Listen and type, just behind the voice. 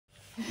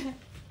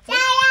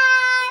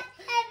Salam!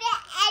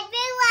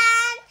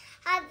 Everyone!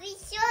 Happy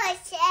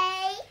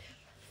Thursday!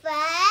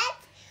 Fat!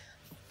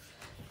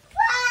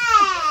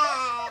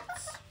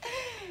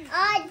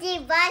 Oh,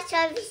 diba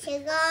sabi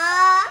ko?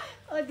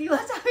 O, diba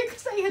sabi ko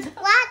sa'yo na?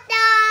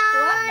 Water!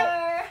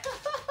 Water!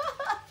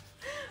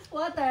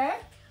 Water?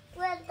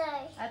 Water.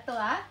 Ato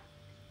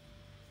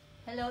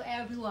Hello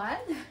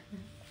everyone.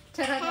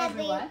 Charot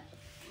everyone.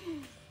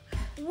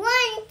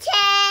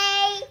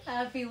 Wednesday!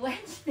 Happy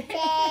Wednesday.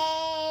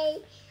 Day!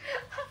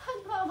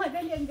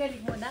 Madali, ang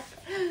galing mo na.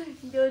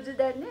 Jojo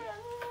dan.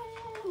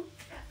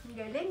 Ang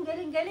galing,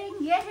 galing, galing.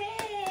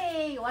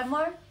 Yay! One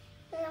more.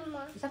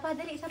 Isa pa,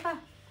 dali, isa pa.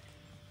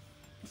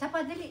 Isa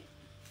pa, dali.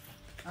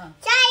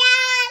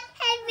 Salam!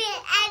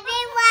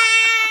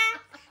 Everyone!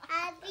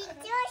 Happy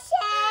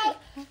Thursday!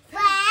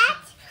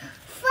 Fat!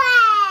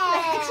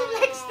 Flex,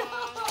 flex na.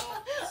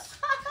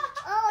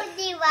 Oh,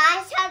 diba?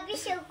 Sabi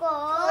ko.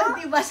 O,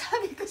 diba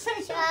sabi ko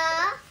sa'yo?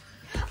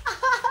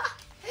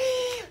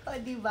 O,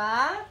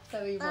 diba?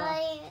 Sabi mo.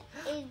 Ay,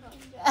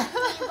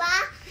 diba?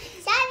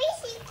 Sabi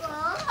ko.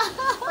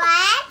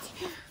 Fat!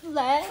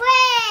 Flex.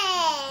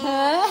 Friend!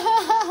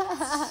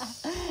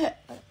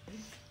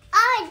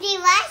 Oh,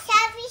 diba?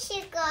 Sabi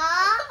ko.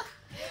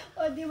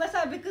 O, diba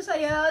sabi ko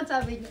sa'yo?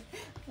 Sabi niya,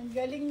 ang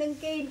galing ng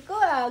cane ko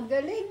ang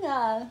galing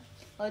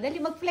O, dali,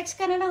 mag-flex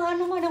ka na ng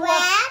ano mo, ng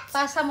Flex?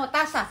 tasa mo,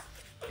 tasa.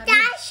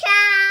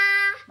 Tasha!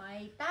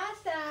 May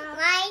tasa.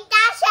 May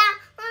tasha!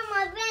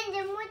 Mama,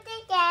 Brandy mo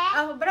tike.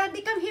 Oh,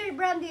 Brandy, come here,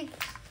 Brandy.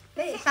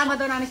 Dali, sama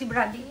daw namin si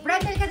Brandy.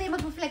 Brandy, ka din,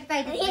 mag-reflect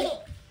tayo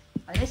dito.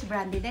 O, dali, si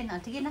Brandy din. O,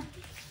 sige na.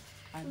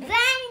 O, dali.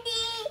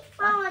 Brandy!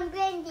 Mama,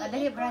 Brandy. O,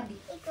 dali, Brandy.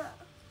 Ikaw.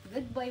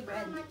 Good boy,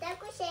 Brandy. Mama,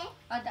 tako siya.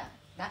 O,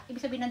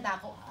 ibig sabihin ng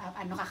dako,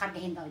 ano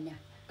kakargahin daw niya?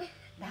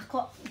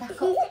 Dako,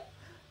 dako.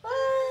 O,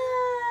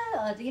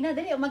 sige na,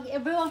 dali.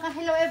 Mag-everyone ka.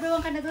 Hello, everyone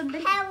ka na doon.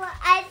 Dali. Hello,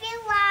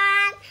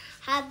 everyone.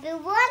 Happy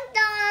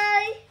Wonder.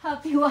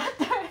 Happy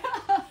water.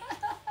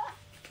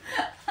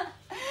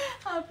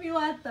 Happy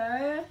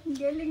water.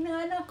 Galing ng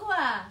anak ko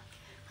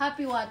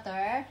Happy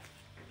water.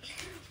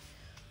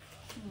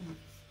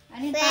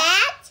 Ano yung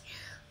Flex.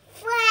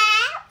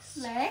 Flex.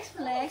 flex,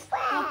 flex.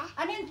 Oh,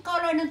 ano yung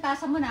color ng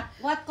tasa mo na?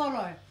 What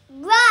color?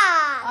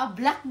 Black.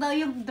 Black daw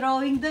yung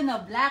drawing dun,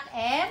 Black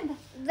and?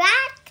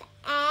 Black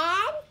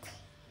and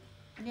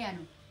Ano yan?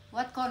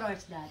 What color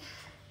is that?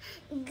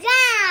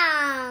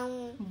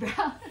 brown.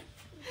 Brown.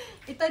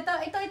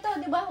 Ito,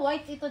 di ba?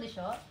 White ito, di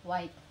siya?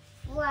 White.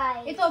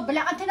 White. Ito,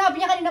 black. Ang sinabi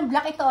niya kanina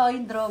black ito,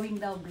 yung drawing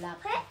daw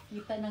black.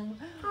 Kita ng...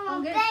 Oh,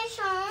 ang galing.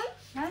 passion.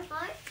 Ha?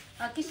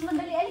 Kiss mo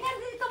dali. Alin nga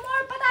dito,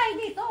 more pa tayo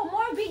dito.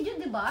 More video,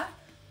 di ba?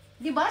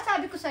 Di ba?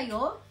 Sabi ko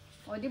sa'yo.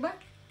 O, di ba?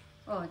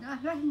 O,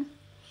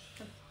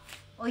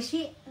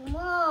 Oishi.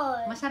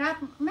 More.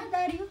 Masarap.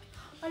 Dario.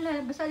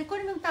 Wala, basta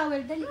kunin ng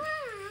towel, dali.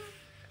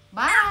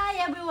 Bye,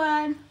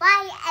 everyone.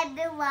 Bye,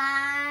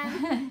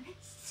 everyone.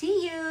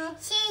 See you.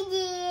 See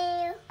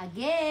you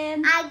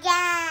Again.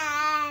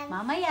 again.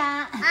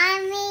 Mamaya.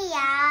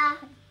 Mamiya.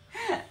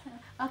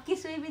 Okay,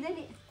 so baby,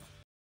 dali.